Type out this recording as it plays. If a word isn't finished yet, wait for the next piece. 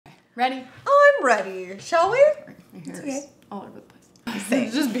Ready? I'm ready. Shall we? It's okay. All over the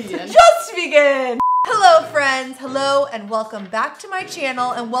place. Just begin. Just begin. Hello friends, hello and welcome back to my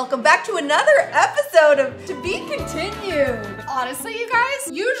channel and welcome back to another episode of To Be Continued. Honestly, you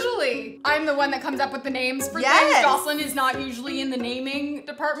guys, usually I'm the one that comes up with the names for things. Joslyn is not usually in the naming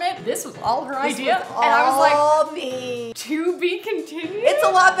department. This was all her idea. And I was like, me. To Be Continued? It's a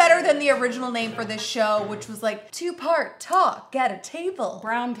lot better than the original name for this show, which was like two-part talk at a table.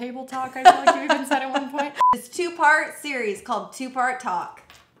 Brown table talk, I feel like you even said at one point. This two-part series called Two-Part Talk.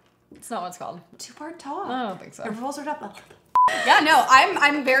 It's not what it's called. Two-part talk. I don't think so. It rolls right up. Yeah, no,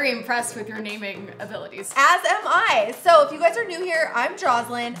 I'm very impressed with your naming abilities. As am I. So if you guys are new here, I'm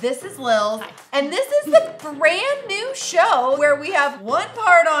Joslyn. This is Lilz. Hi. And this is the brand new show where we have one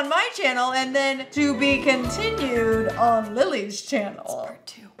part on my channel and then To Be Continued on Lily's channel. It's part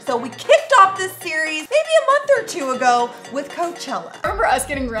 2. So we kicked off this series maybe a month or two ago with Coachella. I remember us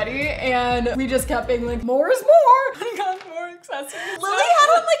getting ready and we just kept being like, more is more. I got more accessories. Lily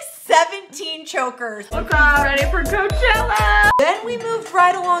had on like 17 chokers. Okay, ready for Coachella. Then we moved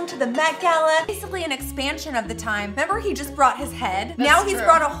right along to the Met Gala. Basically an expansion of the time. Remember he just brought his head? Now he's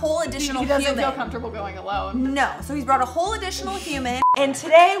brought a whole additional human. He doesn't feel comfortable going alone. No, so he's brought a whole additional human. And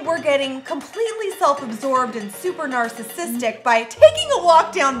today we're getting completely self-absorbed and super narcissistic by taking a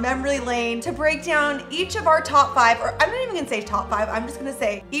walk down memory lane to break down each of our top 5, or I'm not even gonna say top 5, I'm just gonna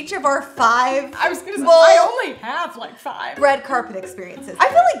say each of our 5. I was gonna say, I only have like 5. Red carpet experiences. I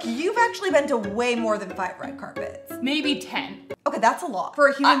feel like you've actually been to way more than 5 red carpets. Maybe 10. Okay, that's a lot for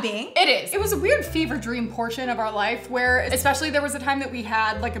a human being. It is. It was a weird fever dream portion of our life where, especially there was a time that we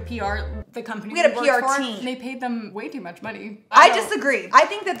had like a PR, the company we had a worked PR for, team. And they paid them way too much money. I disagree. I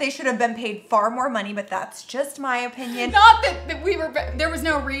think that they should have been paid far more money, but that's just my opinion. Not that we were, there was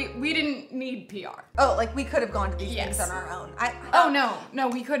no we didn't need PR. Oh, like we could have gone to these things on our own. No,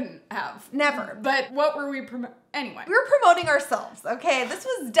 we couldn't have. Never. But what were we anyway. We were promoting ourselves, okay? This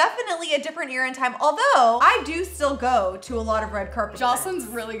was definitely a different era and time, although I do still go to a lot of red carpet Joslyn's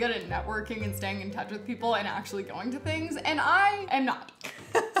events. really good at networking and staying in touch with people and actually going to things, and I am not.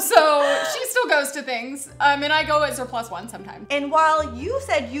 So she still goes to things, and I go as her +1 sometimes. And while you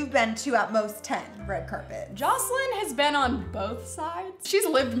said you've been to at most 10 red carpets, Joslyn has been on both sides. She's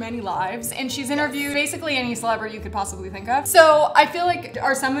lived many lives, and she's interviewed basically any celebrity you could possibly think of. So I feel like,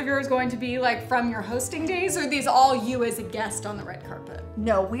 are some of yours going to be like from your hosting days, or are these all you as a guest on the red carpet?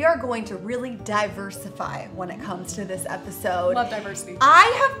 No, we are going to really diversify when it comes to this episode. Love diversity.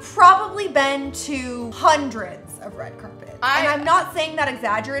 I have probably been to hundreds of red carpets. And I'm not saying that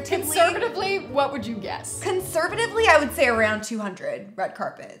exaggeratively. Conservatively, what would you guess? Conservatively, I would say around 200 red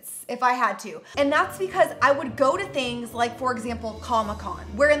carpets, if I had to. And that's because I would go to things like, for example, Comic-Con,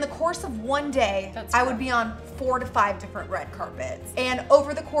 where in the course of one day, I would be on 4 to 5 different red carpets. And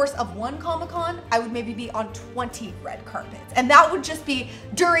over the course of one Comic-Con, I would maybe be on 20 red carpets. And that would just be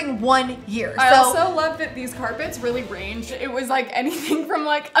during 1 year. I also love that these carpets really range. It was like anything from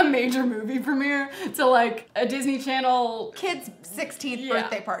like a major movie premiere to like a Disney Channel kid's 16th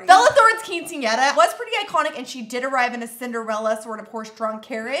birthday party. Bella Thorne's quinceañera was pretty iconic, and she did arrive in a Cinderella sort of horse-drawn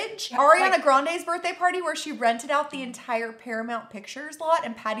carriage. Ariana Grande's birthday party, where she rented out the entire Paramount Pictures lot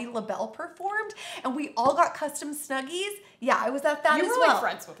and Patti LaBelle performed, and we all got custom Snuggies. Yeah, I was at that as well. You were like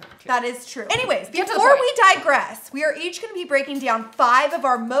friends with her too. That is true. Anyways, before we digress, we are each gonna be breaking down 5 of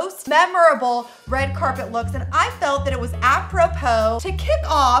our most memorable red carpet looks, and I felt that it was apropos to kick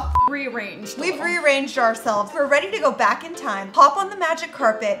off. We've rearranged ourselves. We're ready to go back in time, hop on the magic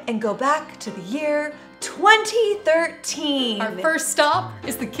carpet, and go back to the year 2013. Our first stop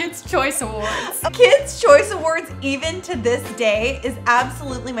is the Kids' Choice Awards. Kids' Choice Awards, even to this day, is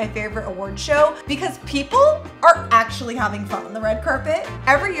absolutely my favorite award show because people are actually having fun on the red carpet.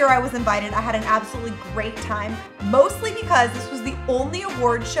 Every year I was invited, I had an absolutely great time, mostly because this was the only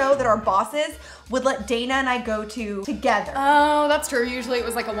award show that our bosses would let Dana and I go to together. Oh, that's true. Usually it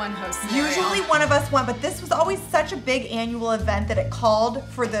was like a one host scenario. Usually one of us went, but this was always such a big annual event that it called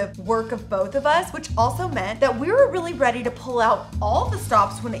for the work of both of us, which also meant that we were really ready to pull out all the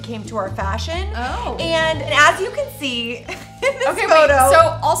stops when it came to our fashion. Oh. And as you can see in this photo. Wait,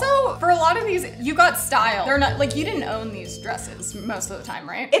 so also for a lot of these, you got style. They're not, like you didn't own these dresses most of the time,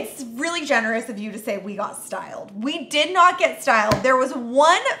 right? It's really generous of you to say we got styled. We did not get styled. There was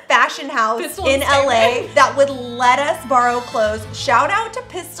one fashion house in LA that would let us borrow clothes. Shout out to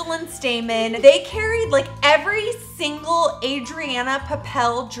Pistol and Stamen. They carried like every single Adriana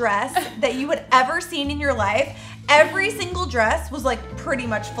Papel dress that you had ever seen in your life. Every single dress was like pretty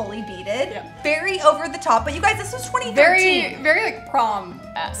much fully beaded. Yeah. Very over the top. But you guys, this was 2013. Very like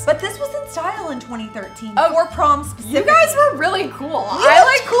prom-esque. But this was in style in 2013 for prom specifically. You guys were really cool.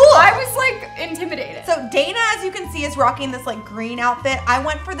 I as you can see, is rocking this like green outfit. I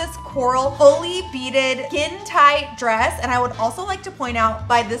went for this coral, fully beaded, skin tight dress. And I would also like to point out,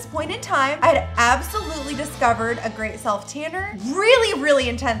 by this point in time, I had absolutely discovered a great self-tanner, really, really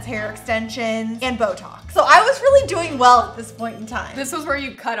intense hair extensions, and Botox. So I was really doing well at this point in time. This was where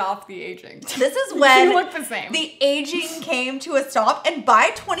you cut off the aging. This is when you look the same. The aging came to a stop. And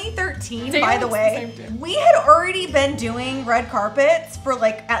by 2013, by the way, we had already been doing red carpets for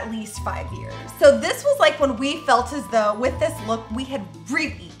like at least 5 years. So this was like when we felt as though with this look, we had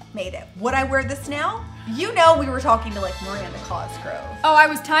really made it. Would I wear this now? You know, we were talking to like Miranda Cosgrove. Oh, I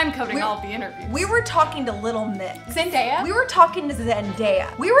was time coding all of the interviews. We were talking to Little Mix. Zendaya? We were talking to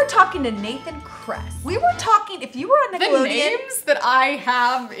Zendaya. We were talking to Nathan Kress. We were talking, if you were on Nickelodeon. The names that I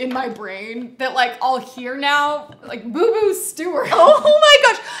have in my brain that like I'll hear now, like Boo Boo Stewart. Oh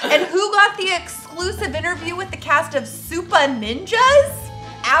my gosh. And who got the exclusive interview with the cast of Super Ninjas?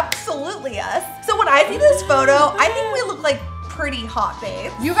 Absolutely us. So when I see this photo, I think we look like pretty hot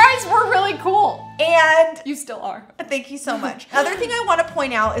babes. You guys were really cool. And you still are. Thank you so much. Other thing I want to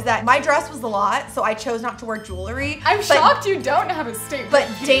point out is that my dress was a lot, so I chose not to wear jewelry. I'm shocked you don't have a statement But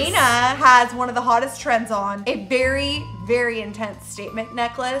piece. Dana has one of the hottest trends on, a very, very intense statement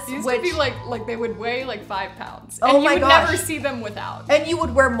necklace. These would be like they would weigh like 5 pounds. Oh and my you would gosh. never see them without. And you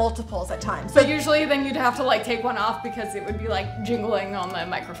would wear multiples at times. But usually then you'd have to like take one off because it would be like jingling on the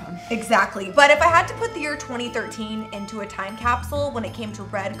microphone. Exactly. But if I had to put the year 2013 into a time capsule when it came to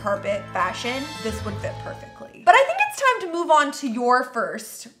red carpet fashion, this would fit perfectly. But I think it's time to move on to your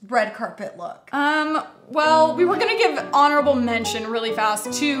first red carpet look. Well, we were gonna give honorable mention really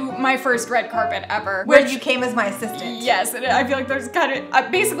fast to my first red carpet ever. Where you came as my assistant. Yes, and I feel like there's kind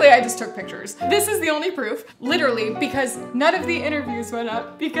of, basically I just took pictures. This is the only proof, literally, because none of the interviews went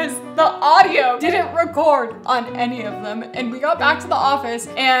up because the audio didn't record on any of them. And we got back to the office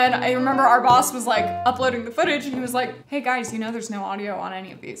and I remember our boss was like uploading the footage and he was like, hey guys, you know there's no audio on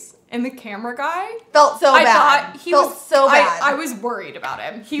any of these. And the camera guy felt so bad. I thought he felt was so bad. I was worried about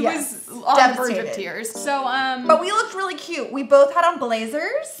him. He Yes, was on the verge of tears. So but we looked really cute. We both had on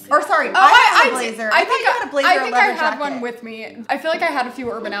blazers. Or sorry, oh, I had a blazer. I think you had a blazer. I think I had jacket. one with me. I feel like I had a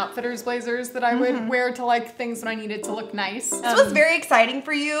few Urban Outfitters blazers that I would wear to like things when I needed to look nice. This was very exciting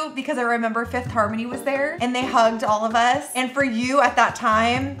for you because I remember Fifth Harmony was there and they hugged all of us. And for you at that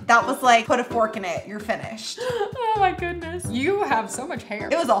time, that was like, put a fork in it, you're finished. Oh my goodness. You have so much hair.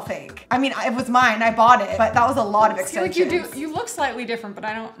 It was all fake. I mean, it was mine, I bought it, but that was a lot of extensions. Like you look slightly different, but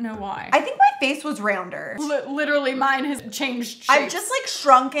I don't know why. I think my face was rounder. Literally mine has changed shapes. I've just like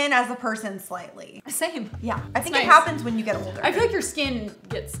shrunken as a person slightly. Same. Yeah, I think nice. it happens when you get older. I feel like your skin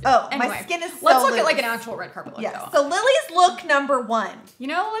gets my anyway, skin is so let's look loose. at like an actual red carpet look Yes, though. so Lily's look number 1. You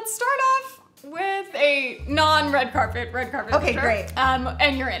know, let's start off with a non-red carpet Okay, picture. great.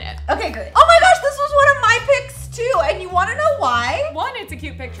 And you're in it. Okay, great. Oh my gosh, this was one of my picks too, and you wanna know why? One, it's a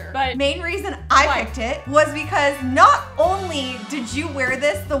cute picture, but Main reason I picked it was because not only did you wear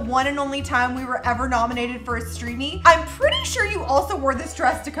this the one and only time we were ever nominated for a Streamy, I'm pretty sure you also wore this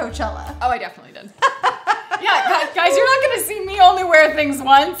dress to Coachella. oh, I definitely did. Yeah, guys, you're not gonna see me only wear things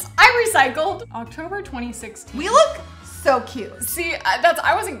once. I recycled. October 2016. We look so cute. See,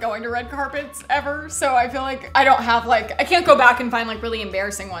 I wasn't going to red carpets ever, so I feel like I don't have like, I can't go back and find like really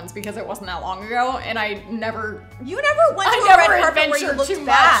embarrassing ones because it wasn't that long ago, and You never went to I a red carpet where you adventured looked too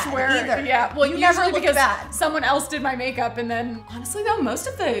bad much where, either. yeah, well, you usually never looked because bad. someone else did my makeup, and then honestly though, most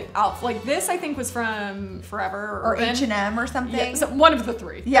of the outfits, like this I think was from Forever Or Urban. H&M or something. Yeah, so one of the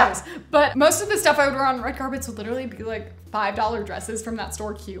 3. Yeah. Yes. But most of the stuff I would wear on red carpets would literally be like $5 dresses from that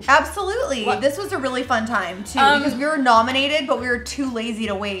store Q. Absolutely. What? This was a really fun time too because we were nominated, but we were too lazy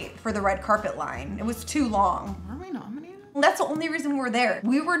to wait for the red carpet line. It was too long. Were we nominated? That's the only reason we're there.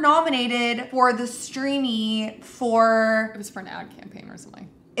 We were nominated for the Streamy for, It was for an ad campaign or something.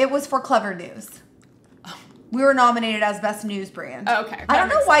 it was for Clever News. We were nominated as Best News Brand. Oh, okay. I don't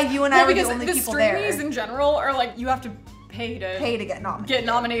know why you and I were the only the people there. Streamies in general are like, you have to pay to get nominated. Get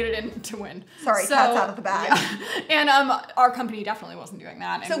nominated and to win. Sorry, cat's out of the bag. Yeah. And our company definitely wasn't doing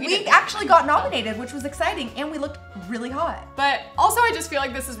that. And So we didn't. actually got nominated, which was exciting, and we looked really hot. But also I just feel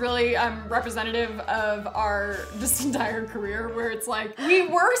like this is really representative of our just entire career, where it's like, we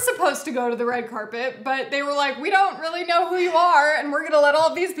were supposed to go to the red carpet, but they were like, we don't really know who you are, and we're gonna let all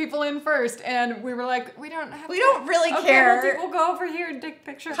of these people in first. And we were like, we don't really okay, care. We'll go over here and take a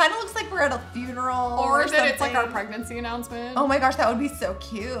picture. Kind of looks like we're at a funeral Or that something. it's like our pregnancy announcement. announcement. Oh my gosh, that would be so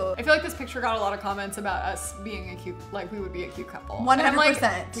cute. I feel like this picture got a lot of comments about us being a cute, like we would be a cute couple. 100%. And I'm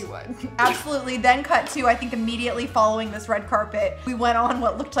like, we would. Absolutely. Then cut to, I think immediately following this red carpet, we went on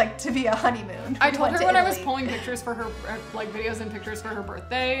what looked like to be a honeymoon. I told her when I was pulling pictures for her, like videos and pictures for her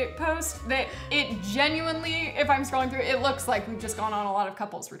birthday post, that it genuinely, if I'm scrolling through, it looks like we've just gone on a lot of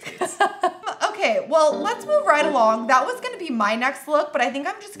couples retreats. Okay, well, let's move right along. That was gonna be my next look, but I think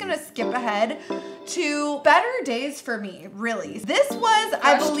I'm just gonna skip ahead to better days for me, really. This was,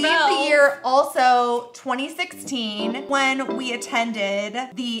 I believe, the year also 2016 when we attended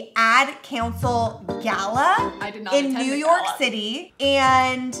the Ad Council Gala in New York City.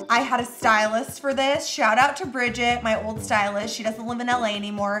 And I had a stylist for this. Shout out to Bridget, my old stylist. She doesn't live in LA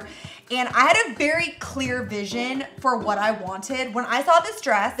anymore. And I had a very clear vision for what I wanted. When I saw this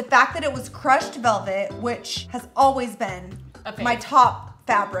dress, the fact that it was crushed velvet, which has always been my top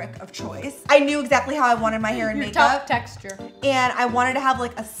fabric of choice. I knew exactly how I wanted my hair and makeup. Top texture. And I wanted to have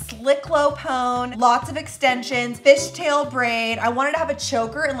like a slick low pone, lots of extensions, fishtail braid. I wanted to have a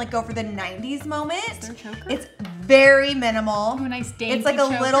choker and like go for the 90s moment. Is there a choker? It's very minimal. Ooh, a nice dainty It's like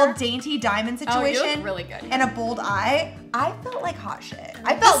a little dainty diamond situation. Oh, you look really good. And a bold eye. I felt like hot shit.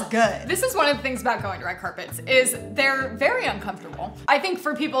 I felt good. This is one of the things about going to red carpets is they're very uncomfortable. I think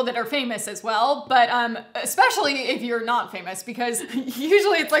for people that are famous as well, but especially if you're not famous, because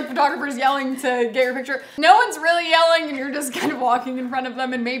usually it's like photographers yelling to get your picture. No one's really yelling and you're just kind of walking in front of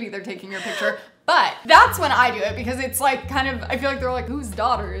them and maybe they're taking your picture. But that's when I do it because it's like kind of, I feel like they're like, whose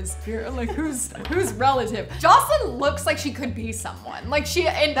daughter is here? Like whose relative? Joslyn looks like she could be someone. Like you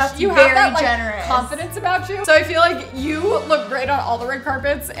have that like confidence about you. So I feel like you look great on all the red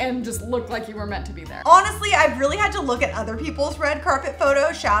carpets and just look like you were meant to be there. Honestly, I've really had to look at other people's red carpet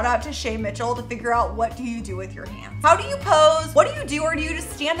photos. Shout out to Shay Mitchell to figure out what do you do with your hands? How do you pose? What do you do? Or do you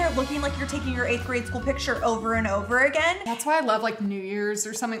just stand there looking like you're taking your 8th grade school picture over and over again? That's why I love like New Year's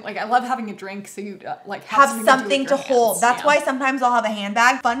or something. Like I love having a drink so you like have something to hold. That's why sometimes I'll have a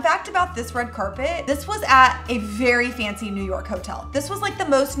handbag. Fun fact about this red carpet, this was at a very fancy New York hotel. This was like the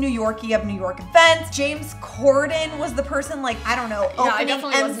most New Yorky of New York events. James Corden was the person like, I don't know, opening,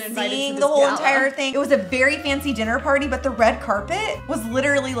 emceeing the whole entire thing. It was a very fancy dinner party, but the red carpet was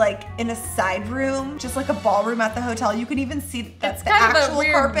literally like in a side room, just like a ballroom at the hotel. You could even see the actual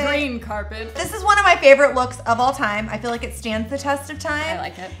weird carpet. Green carpet. This is one of my favorite looks of all time. I feel like it stands the test of time. I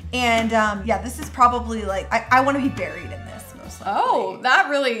like it. And yeah, this is probably like, I want to be buried in this most likely. Oh, that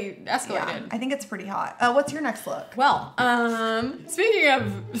really escalated. Yeah, I think it's pretty hot. What's your next look? Well, speaking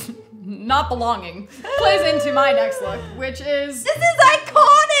of not belonging, plays into my next look, which is... This is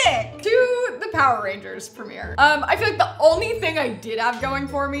iconic! To the Power Rangers premiere. I feel like the only thing I did have going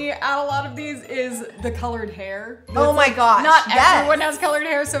for me at a lot of these is the colored hair. Oh my gosh, not everyone has colored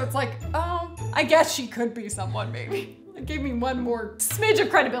hair, so it's like, oh, I guess she could be someone maybe. It gave me one more smidge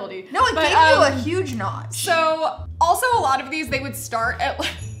of credibility. No, it gave you a huge notch. So, also a lot of these, they would start at like,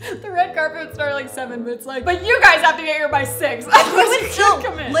 the red carpet would start at like 7, but it's like, but you guys have to get here by 6. We would still,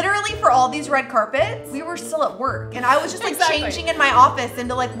 literally for all these red carpets, we were still at work. And I was just like changing in my office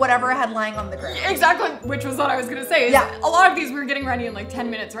into like whatever I had lying on the ground. Exactly, which was what I was gonna say. Is a lot of these we were getting ready in like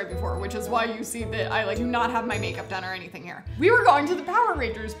 10 minutes right before, which is why you see that I like do not have my makeup done or anything here. We were going to the Power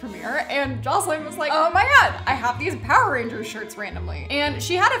Rangers premiere and Joslyn was like, oh my God, I have these Power Rangers shirts randomly. And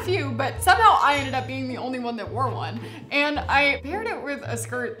she had a few, but somehow I ended up being the only one that wore one. And I paired it with a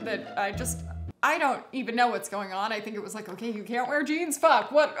skirt that I don't even know what's going on. I think it was like, okay, you can't wear jeans,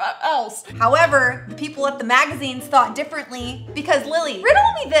 fuck, what else? However, the people at the magazines thought differently because Lily,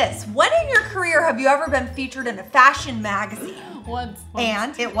 riddle me this, when in your career have you ever been featured in a fashion magazine? Once.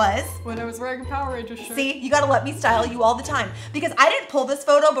 And it was? When I was wearing a Power Ranger shirt. See, you gotta let me style you all the time. Because I didn't pull this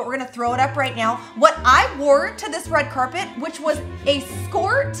photo, but we're gonna throw it up right now. What I wore to this red carpet, which was a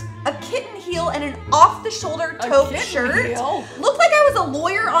skirt, a kitten heel, and an off-the-shoulder taupe shirt, looked like I was a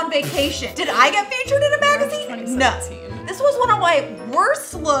lawyer on vacation. Did I get featured in a magazine? No. This was one of my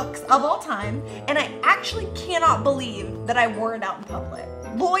worst looks of all time, and I actually cannot believe that I wore it out in public.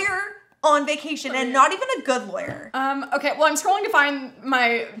 Lawyer on vacation, and not even a good lawyer. Okay, well, I'm scrolling to find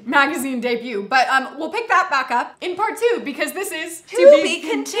my magazine debut, but we'll pick that back up in part 2 because this is to be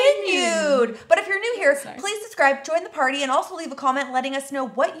continued. But if you're new here, please subscribe, join the party, and also leave a comment letting us know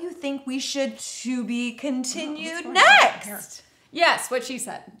what you think we should to be continued next. Yes, what she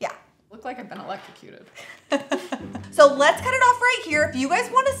said. Yeah. Look like I've been electrocuted. So let's cut it off right here. If you guys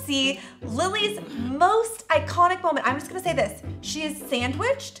want to see Lily's most iconic moment, I'm just gonna say this. She is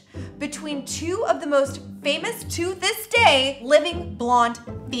sandwiched between two of the most famous to this day living blonde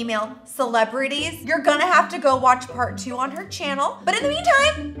female celebrities. You're gonna have to go watch part 2 on her channel. But in the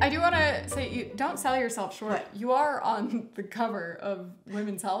meantime, I do want to say, don't sell yourself short. What? You are on the cover of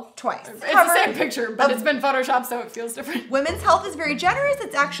Women's Health. Twice. It's the same picture, but it's been photoshopped, so it feels different. Women's Health is very generous.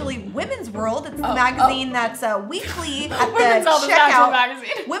 It's actually Women's World. It's the magazine that's weekly at the Women's Health is an actual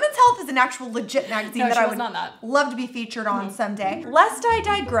magazine. Women's Health is an actual legit magazine that I would love to be featured on someday. Lest I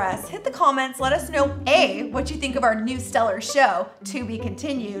digress, hit the comments. Let us know A, what you think of our new stellar show, to be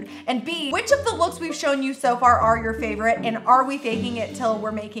continued, and B, which of the looks we've shown you so far are your favorite, and are we faking it till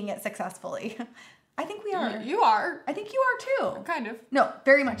we're making it successfully? I think we are. You are. I think you are too. Kind of. No,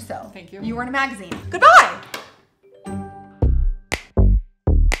 very much so. Thank you. You were in a magazine. Goodbye!